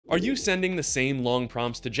Are you sending the same long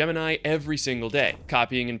prompts to Gemini every single day,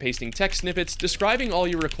 copying and pasting text snippets, describing all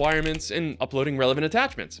your requirements, and uploading relevant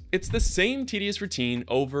attachments? It's the same tedious routine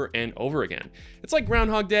over and over again. It's like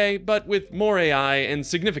Groundhog Day, but with more AI and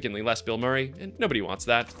significantly less Bill Murray, and nobody wants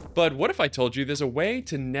that. But what if I told you there's a way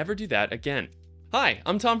to never do that again? Hi,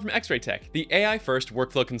 I'm Tom from XRay Tech, the AI-first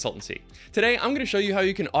workflow consultancy. Today, I'm going to show you how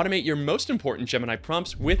you can automate your most important Gemini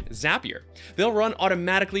prompts with Zapier. They'll run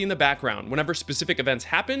automatically in the background whenever specific events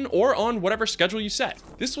happen or on whatever schedule you set.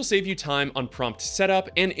 This will save you time on prompt setup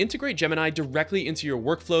and integrate Gemini directly into your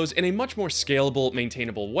workflows in a much more scalable,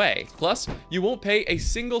 maintainable way. Plus, you won't pay a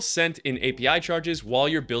single cent in API charges while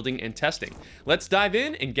you're building and testing. Let's dive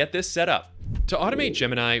in and get this set up. To automate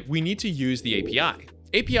Gemini, we need to use the API.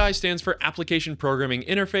 API stands for Application Programming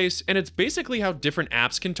Interface, and it's basically how different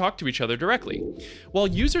apps can talk to each other directly. While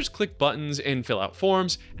users click buttons and fill out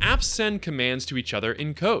forms, apps send commands to each other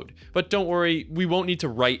in code. But don't worry, we won't need to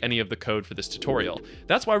write any of the code for this tutorial.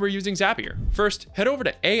 That's why we're using Zapier. First, head over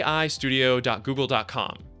to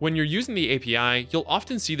aistudio.google.com. When you're using the API, you'll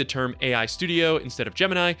often see the term AI Studio instead of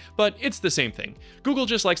Gemini, but it's the same thing. Google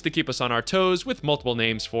just likes to keep us on our toes with multiple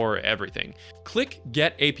names for everything. Click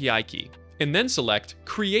Get API Key, and then select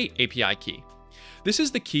Create API Key. This is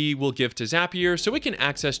the key we'll give to Zapier so it can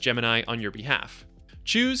access Gemini on your behalf.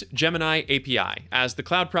 Choose Gemini API as the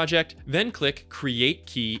cloud project, then click Create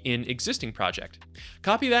Key in Existing Project.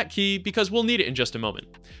 Copy that key because we'll need it in just a moment.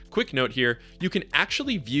 Quick note here, you can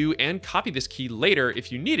actually view and copy this key later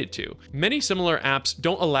if you needed to. Many similar apps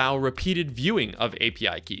don't allow repeated viewing of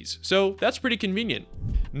API keys, so that's pretty convenient.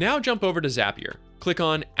 Now jump over to Zapier, click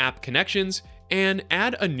on App Connections, and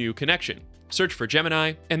add a new connection. Search for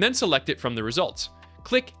Gemini, and then select it from the results.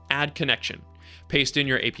 Click Add Connection. Paste in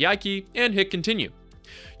your API key, and hit Continue.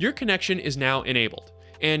 Your connection is now enabled.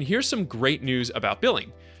 And here's some great news about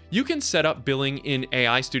billing. You can set up billing in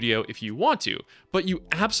AI Studio if you want to, but you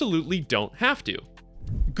absolutely don't have to.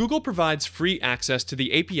 Google provides free access to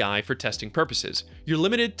the API for testing purposes. You're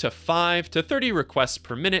limited to 5 to 30 requests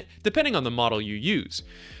per minute, depending on the model you use.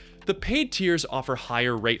 The paid tiers offer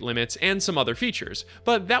higher rate limits and some other features,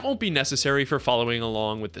 but that won't be necessary for following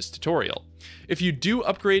along with this tutorial. If you do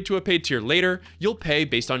upgrade to a paid tier later, you'll pay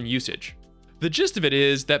based on usage. The gist of it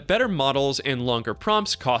is that better models and longer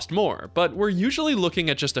prompts cost more, but we're usually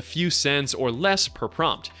looking at just a few cents or less per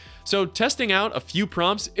prompt, so testing out a few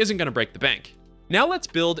prompts isn't going to break the bank. Now let's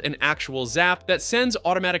build an actual Zap that sends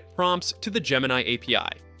automatic prompts to the Gemini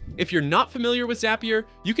API. If you're not familiar with Zapier,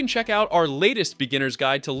 you can check out our latest beginner's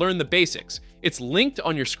guide to learn the basics. It's linked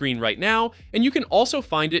on your screen right now, and you can also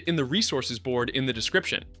find it in the resources board in the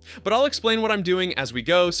description. But I'll explain what I'm doing as we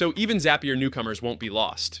go, so even Zapier newcomers won't be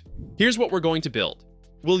lost. Here's what we're going to build.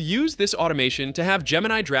 We'll use this automation to have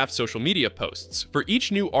Gemini draft social media posts for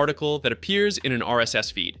each new article that appears in an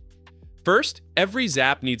RSS feed. First, every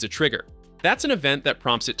Zap needs a trigger. That's an event that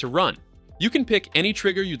prompts it to run. You can pick any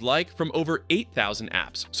trigger you'd like from over 8,000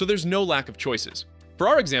 apps, so there's no lack of choices. For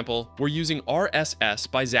our example, we're using RSS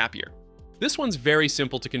by Zapier. This one's very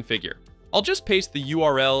simple to configure. I'll just paste the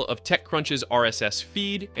URL of TechCrunch's RSS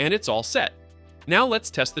feed, and it's all set. Now let's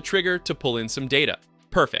test the trigger to pull in some data.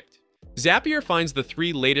 Perfect. Zapier finds the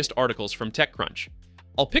 3 latest articles from TechCrunch.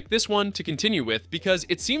 I'll pick this one to continue with because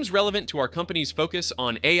it seems relevant to our company's focus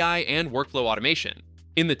on AI and workflow automation.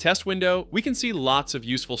 In the test window, we can see lots of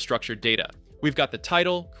useful structured data. We've got the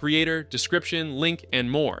title, creator, description, link,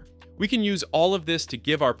 and more. We can use all of this to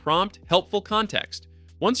give our prompt helpful context.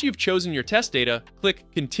 Once you've chosen your test data, click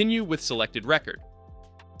Continue with Selected Record.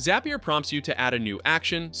 Zapier prompts you to add a new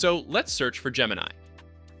action, so let's search for Gemini.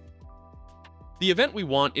 The event we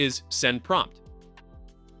want is Send Prompt.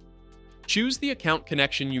 Choose the account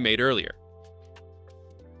connection you made earlier.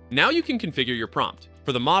 Now you can configure your prompt.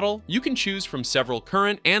 For the model, you can choose from several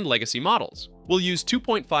current and legacy models. We'll use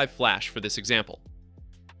 2.5 Flash for this example.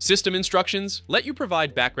 System instructions let you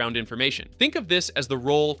provide background information. Think of this as the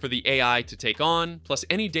role for the AI to take on, plus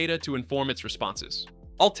any data to inform its responses.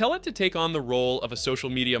 I'll tell it to take on the role of a social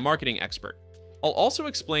media marketing expert. I'll also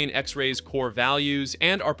explain XRay's core values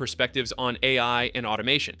and our perspectives on AI and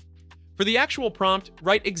automation. For the actual prompt,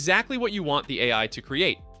 write exactly what you want the AI to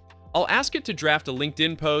create. I'll ask it to draft a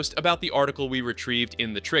LinkedIn post about the article we retrieved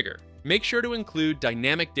in the trigger. Make sure to include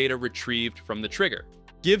dynamic data retrieved from the trigger.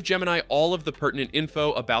 Give Gemini all of the pertinent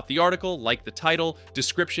info about the article, like the title,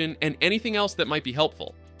 description, and anything else that might be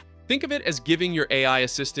helpful. Think of it as giving your AI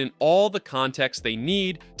assistant all the context they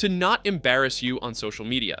need to not embarrass you on social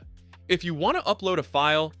media. If you want to upload a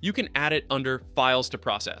file, you can add it under Files to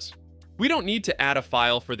Process. We don't need to add a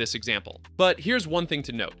file for this example, but here's one thing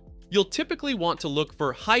to note. You'll typically want to look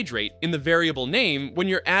for hydrate in the variable name when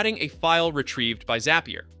you're adding a file retrieved by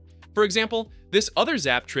Zapier. For example, this other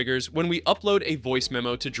Zap triggers when we upload a voice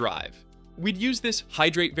memo to Drive. We'd use this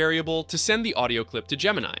hydrate variable to send the audio clip to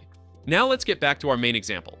Gemini. Now let's get back to our main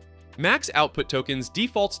example. Max output tokens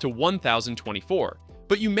defaults to 1024,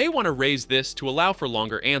 but you may want to raise this to allow for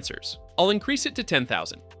longer answers. I'll increase it to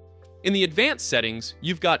 10,000. In the advanced settings,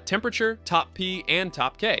 you've got temperature, top P, and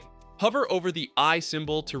top K. Hover over the I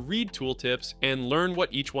symbol to read tooltips and learn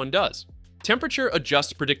what each one does. Temperature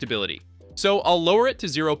adjusts predictability, so I'll lower it to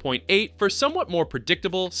 0.8 for somewhat more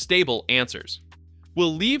predictable, stable answers.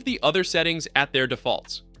 We'll leave the other settings at their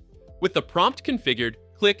defaults. With the prompt configured,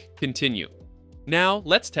 click Continue. Now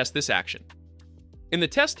let's test this action. In the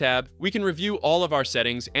Test tab, we can review all of our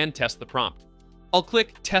settings and test the prompt. I'll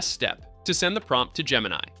click Test Step to send the prompt to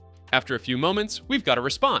Gemini. After a few moments, we've got a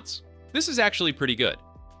response. This is actually pretty good.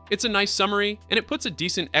 It's a nice summary, and it puts a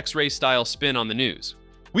decent X-ray style spin on the news.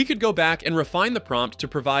 We could go back and refine the prompt to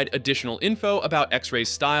provide additional info about X-ray's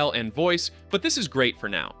style and voice, but this is great for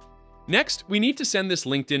now. Next, we need to send this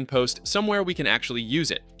LinkedIn post somewhere we can actually use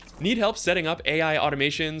it. Need help setting up AI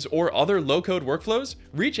automations or other low-code workflows?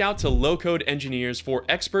 Reach out to low-code engineers for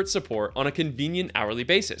expert support on a convenient hourly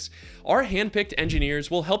basis. Our hand-picked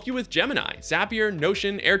engineers will help you with Gemini, Zapier,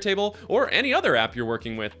 Notion, Airtable, or any other app you're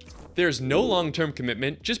working with. There's no long-term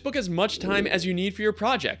commitment, just book as much time as you need for your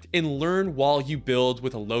project and learn while you build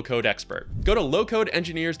with a low-code expert. Go to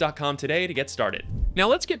lowcodeengineers.com today to get started. Now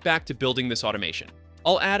let's get back to building this automation.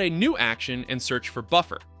 I'll add a new action and search for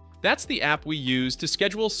Buffer. That's the app we use to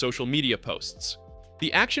schedule social media posts.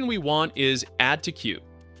 The action we want is Add to Queue.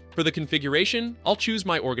 For the configuration, I'll choose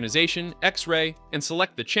my organization, XRay, and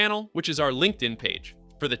select the channel, which is our LinkedIn page.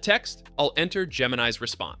 For the text, I'll enter Gemini's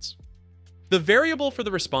response. The variable for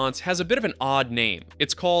the response has a bit of an odd name.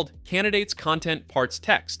 It's called Candidates Content Parts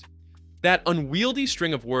Text. That unwieldy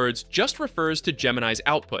string of words just refers to Gemini's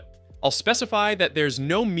output. I'll specify that there's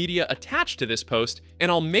no media attached to this post, and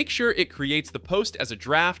I'll make sure it creates the post as a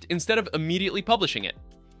draft instead of immediately publishing it.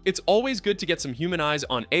 It's always good to get some human eyes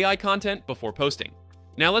on AI content before posting.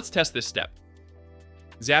 Now let's test this step.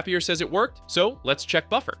 Zapier says it worked, so let's check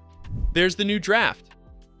Buffer. There's the new draft.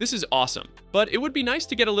 This is awesome, but it would be nice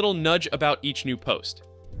to get a little nudge about each new post.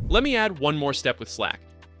 Let me add one more step with Slack.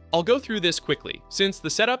 I'll go through this quickly, since the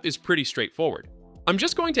setup is pretty straightforward. I'm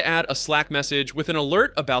just going to add a Slack message with an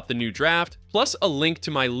alert about the new draft, plus a link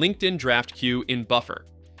to my LinkedIn draft queue in Buffer.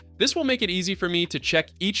 This will make it easy for me to check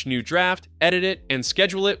each new draft, edit it, and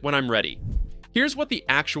schedule it when I'm ready. Here's what the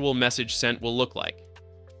actual message sent will look like.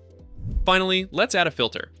 Finally, let's add a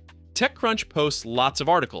filter. TechCrunch posts lots of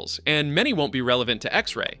articles, and many won't be relevant to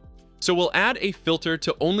X-Ray. So we'll add a filter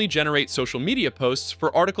to only generate social media posts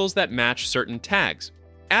for articles that match certain tags.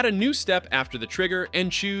 Add a new step after the trigger and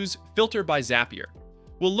choose Filter by Zapier.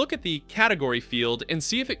 We'll look at the category field and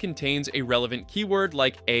see if it contains a relevant keyword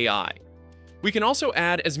like AI. We can also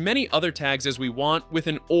add as many other tags as we want with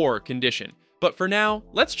an OR condition, but for now,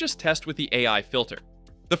 let's just test with the AI filter.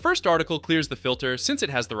 The first article clears the filter since it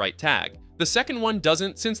has the right tag. The second one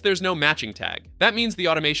doesn't since there's no matching tag. That means the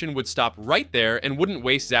automation would stop right there and wouldn't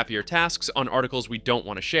waste Zapier tasks on articles we don't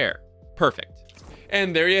want to share. Perfect.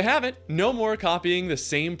 And there you have it. No more copying the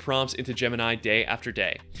same prompts into Gemini day after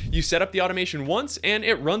day. You set up the automation once and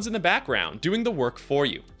it runs in the background, doing the work for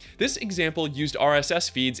you. This example used RSS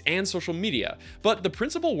feeds and social media, but the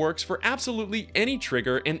principle works for absolutely any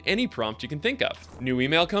trigger and any prompt you can think of. New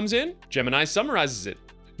email comes in, Gemini summarizes it.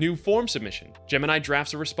 New form submission, Gemini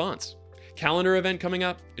drafts a response. Calendar event coming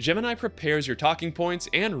up, Gemini prepares your talking points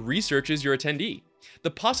and researches your attendee.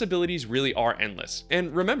 The possibilities really are endless.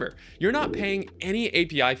 And remember, you're not paying any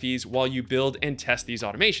API fees while you build and test these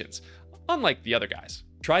automations, unlike the other guys.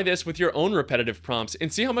 Try this with your own repetitive prompts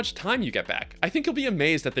and see how much time you get back. I think you'll be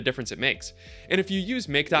amazed at the difference it makes. And if you use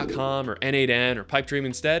Make.com or N8N or Pipedream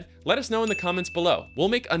instead, let us know in the comments below. We'll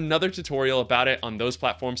make another tutorial about it on those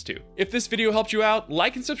platforms too. If this video helped you out,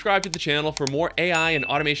 like and subscribe to the channel for more AI and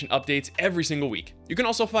automation updates every single week. You can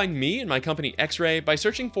also find me and my company X-Ray by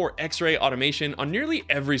searching for X-Ray automation on nearly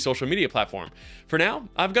every social media platform. For now,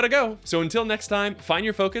 I've got to go. So until next time, find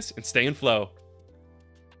your focus and stay in flow.